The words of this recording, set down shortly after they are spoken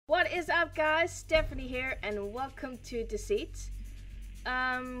What is up, guys? Stephanie here, and welcome to Deceit,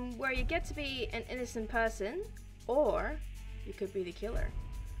 where you get to be an innocent person, or you could be the killer.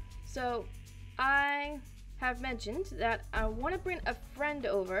 So, I have mentioned that I want to bring a friend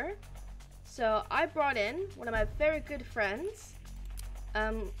over, so I brought in one of my very good friends,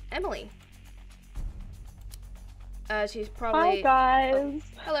 Emily. She's probably... Hi, guys.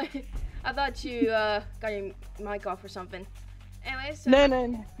 Oh, hello. I thought you got your mic off or something. Anyway, so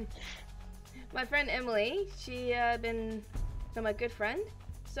No. my friend Emily, she been my good friend,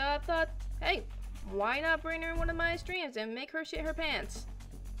 so I thought, hey, why not bring her in one of my streams and make her shit her pants?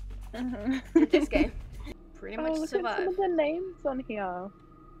 In this game, pretty much Look survive. at some of the names on here.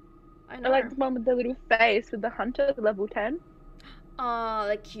 I know. I like the one with the little face with the hunter, level 10. Aw,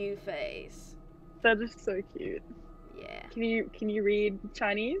 the cute face. That is so cute. Yeah. Can you read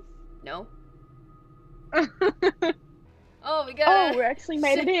Chinese? No. Oh, we got. Oh, we actually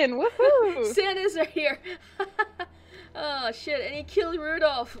made it in. Woohoo! Santas are here. Oh shit! And he killed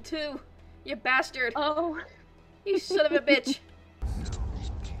Rudolph too. You bastard! Oh. You son of a bitch!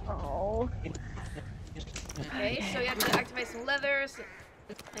 Oh. Okay, so you have to activate some leathers.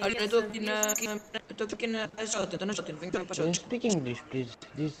 Are you talking Speak English, please.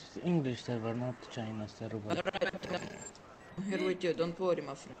 This is English server, not China server. I'm here with you, don't worry,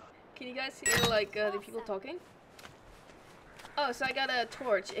 my friend. Can you guys hear like the people talking? Oh, so I got a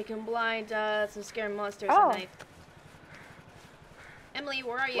torch. It can blind some scary monsters at night. Emily,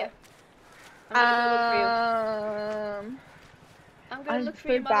 where are you? I'm gonna look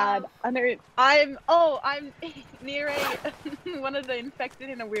for you, my bad. love. I know. I'm near one of the infected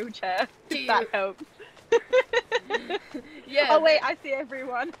in a wheelchair. If that helps. Yeah. Oh wait, I see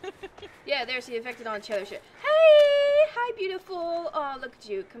everyone. Yeah, there's the infected on chair shit. Hey, hi, beautiful. Oh, look at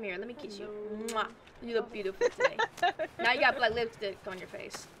you. Come here, let me kiss you. Mwah. You look beautiful today. Now you got black lipstick on your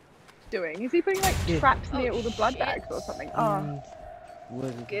face. Doing? Is he putting like traps near all the blood shit. bags or something? Oh.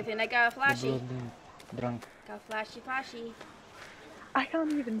 Good thing I got a flashy. Drunk. Got flashy. I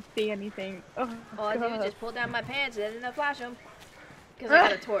can't even see anything. Oh, All I do is just pull down my pants and then I flash them. Because I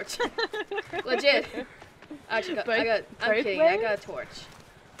got a torch. Legit. I'm kidding, I got a torch.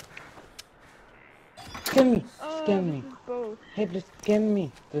 Scam me! Oh, Scam me! this is both. Hey, please scam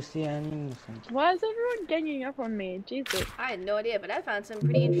me to see I'm innocent. Why is everyone ganging up on me? Jesus. I had no idea, but I found some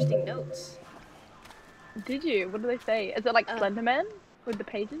pretty interesting notes. Did you? What do they say? Is it like Slenderman with the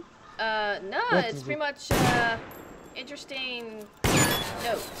pages? No, What it's is pretty much interesting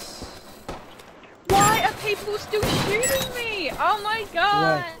notes. Why are people still shooting me? Oh my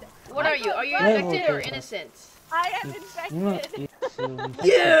god! What are you? Are you Level infected or paper. innocent? I am It's infected! not, it's,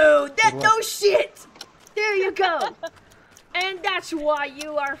 You! That no shit! There you go! And that's why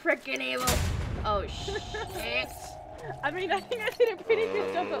you are freaking evil! Oh shit. I mean, I think I did a pretty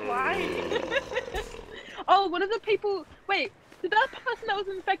good job at lying. Oh, one of the people... Wait, did that person that was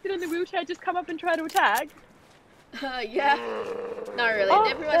infected in the wheelchair just come up and try to attack? Yeah. Not really. Oh,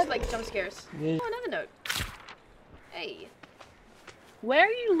 They're pretty much like jump scares. Yeah. Oh, another note. Hey. Where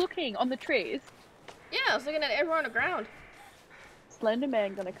are you looking? On the trees? Yeah, I was looking at everyone on the ground.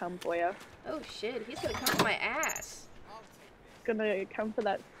 Slenderman gonna come for you. Oh shit, he's gonna come for my ass. Gonna come for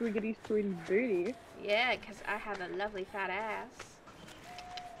that swiggity sweetie booty. Yeah, because I have a lovely fat ass.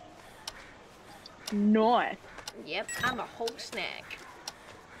 Nice. Yep, I'm a whole snack.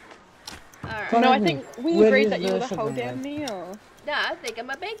 Alright. No, I me. think we Where agreed is that you the were the whole second damn one? meal. Nah, I think I'm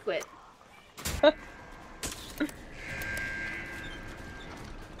a banquet.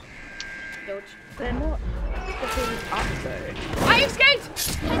 Doge. They're not sticking up though. I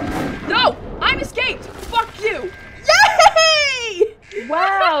escaped! No! I'm escaped! Fuck you! Yay!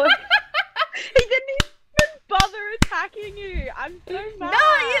 Wow! He didn't even bother attacking you! I'm so mad!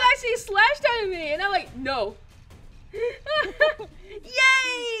 No, he actually slashed at me, and I'm like, no.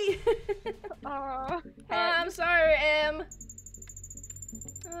 Yay! Oh, I'm sorry, Em.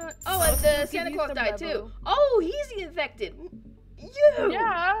 Oh, and the Santa Claus died too. Oh, he's the infected. You!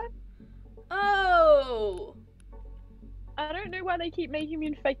 Yeah! Oh! I don't know why they keep making me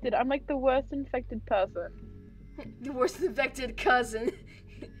infected. I'm like the worst infected person. The worst infected cousin.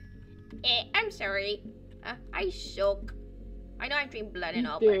 I'm sorry. I shook. I know I'm drinking blood and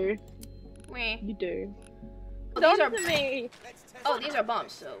all, You do. but meh. You do. Oh, Don't these are to me! oh, these are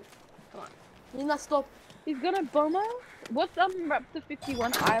bombs. So, come on. Nina, stop. He's gonna bomb us? What's Raptor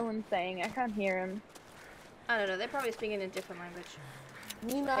 51 Island saying? I can't hear him. I don't know. They're probably speaking in a different language.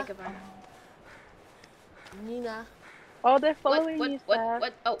 Nina. Think of it. Nina. Oh, they're following you, Steph.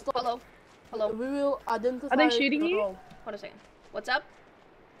 What? Oh, hello. Hello. We will identify. Are they shooting you? Oh. Hold a second. What's up?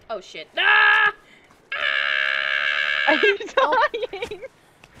 Oh shit. Ah! Are you dying?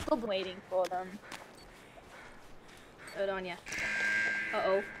 waiting for them. Hold on, yeah.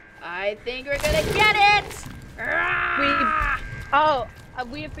 Uh-oh. I think we're gonna get it!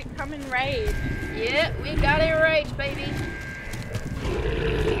 We have become enraged. Yeah, we got enraged, baby.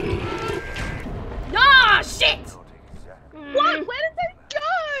 No, shit! What? Where did they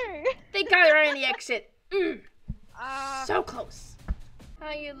go? They got it right in the exit. Ah. So close.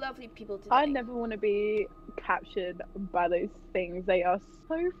 How you lovely people today. I never want to be captured by those things. They are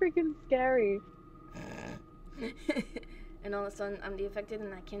so freaking scary. And all of a sudden, I'm the affected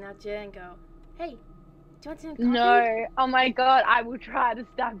and I came out here and go, hey, do you want some coffee? No. Oh my god, I will try to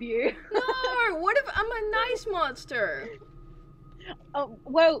stab you. No, what if I'm a nice monster? Oh,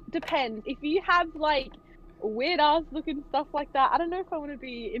 well, depends. If you have, like, weird ass looking stuff like that, I don't know if I want to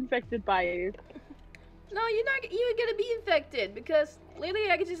be infected by you. No, you're not even gonna be infected because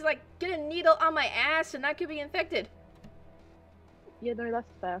literally I could just like get a needle on my ass and I could be infected. Yeah, no, that's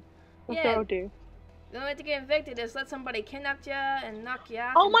fair. That's Yeah. what I'll do. The only way to get infected is let somebody kidnap you and knock you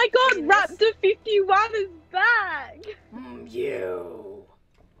out. Oh and my god, craziness. Raptor 51 is back! You.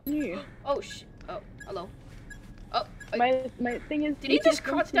 Yeah. Oh shit. Oh, hello. Oh, My thing is... did he just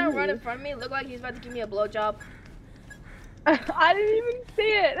crouch down right in front of me? Look like he's about to give me a blowjob. I didn't even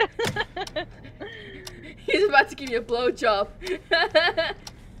see it! He's about to give me a blowjob.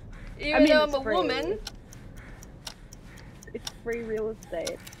 Even though I'm it's a free. woman. It's free real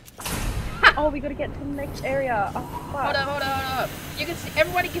estate. Oh, we gotta get to the next area. Oh, fuck. Hold up. You can see,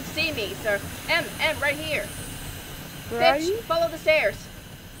 everybody can see me, sir. M, right here. Where are Bitch, you? follow the stairs.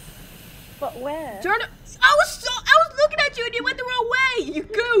 But where? Turn. I was looking at you and you went the wrong way. You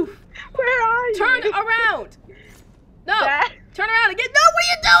goof. Where are you? Turn around. No. There. Turn around again. No, what are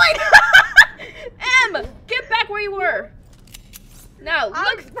you doing? M, get back where you were. Now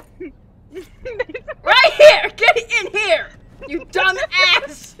look. Right here. Get in here. You dumb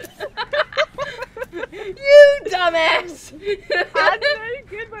ass. You dumb ass. I'm so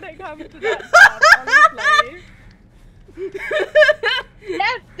good when it comes to that stuff, honestly.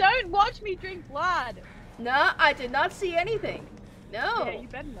 Yes, don't watch me drink blood. No, I did not see anything. No. Yeah, you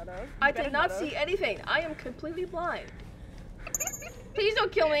better not have. I did not see anything. I am completely blind. Please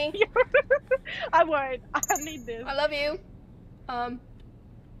don't kill me. I won't. I need this. I love you.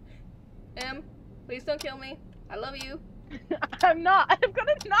 M, please don't kill me. I love you. I'm not. I've got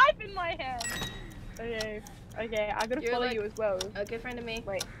a knife in my hand. Okay. Okay, I gotta You're follow like you as well. a good friend of me.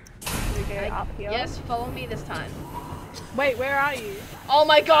 Wait. Should we go up here? Yes, follow me this time. Wait, where are you? Oh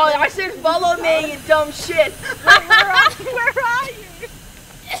my god, I said follow me, you dumb shit. Where are you?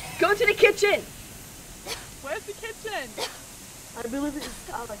 Go to the kitchen. Where's the kitchen? I believe it's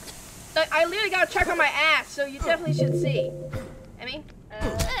Alex. I literally got a track on my ass, so you definitely should see. I mean,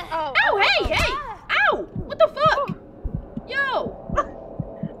 ow, hey. Ow, what the fuck? Yo.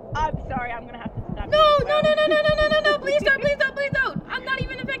 I'm sorry, I'm gonna have to stop. No, please don't. I'm not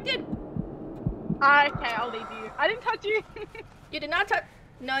even affected. Okay, I'll leave you. I didn't touch you. You did not touch.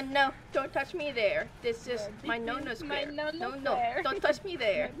 No, don't touch me there. This is my This no-no is square. my no-no No, square. don't touch me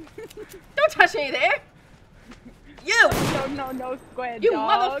there. Don't touch me there. You, No, square you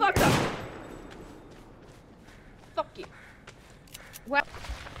dog. motherfucker. Fuck you. Well,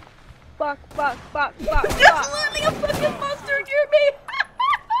 fuck. There's literally a fucking monster near me.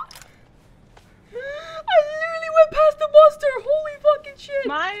 I literally went past the monster. Holy fucking shit.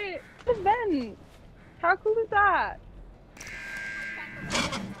 My event. How cool is that?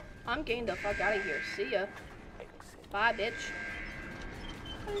 I'm getting the fuck out of here. See ya. Bye, bitch.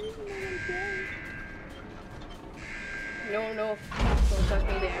 No. Don't touch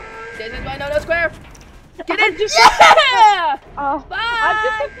me there. This is my no square. Get in. Yeah! Oh, Bye. I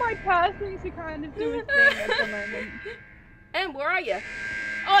just have my person to kind of do a thing at the moment. And where are you?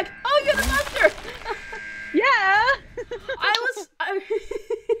 Oh, you're the monster. Yeah.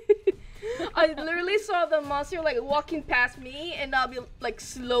 I literally saw the monster like walking past me, and I'll be like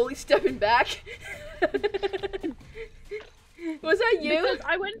slowly stepping back. Was that you? Because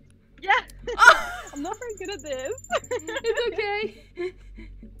I went. Yeah. Oh. I'm not very good at this. It's okay.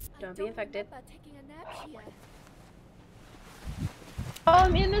 Don't be infected. Oh,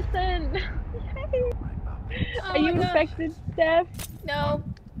 I'm innocent. Are you infected, Steph? No.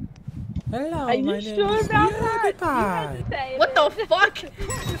 Hello, Are you my name sure is about that? PewDiePie. You say What the fuck?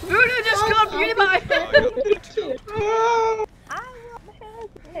 Voodoo just got PewDiePie.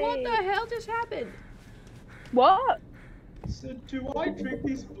 What the hell just happened? What? So do I drink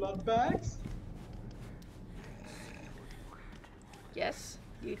these blood bags? Yes,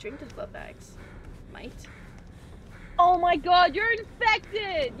 you drink these blood bags, mate. Oh my god, you're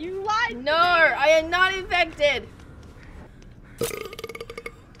infected! You lied to No, me! I am not infected.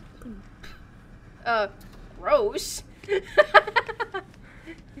 Gross.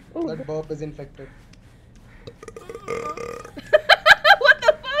 That burp is infected. What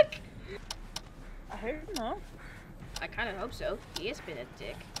the fuck? I hope not. I kind of hope so. He has been a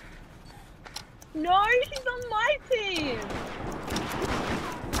dick. No, he's on my team.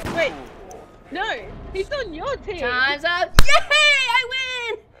 Wait. No, he's on your team. Time's up. Yay! I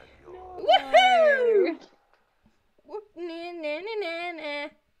win! Woohoo!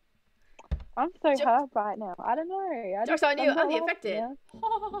 I'm so hurt right now. I don't know. Joke's on you. I'm the not affected.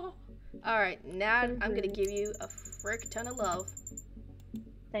 laughing, Alright, now I'm gonna give you a frick ton of love.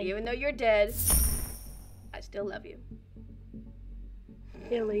 Thank Even though you're dead, I still love you.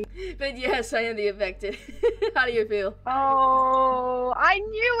 Really? But yes, I am the affected. How do you feel? Oh, I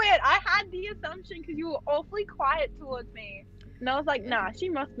knew it. I had the assumption because you were awfully quiet towards me. And I was like, nah, she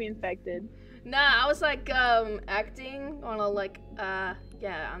must be infected. Nah, I was like, acting on a like,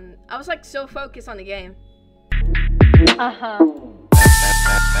 yeah, I was like so focused on the game. Uh-huh.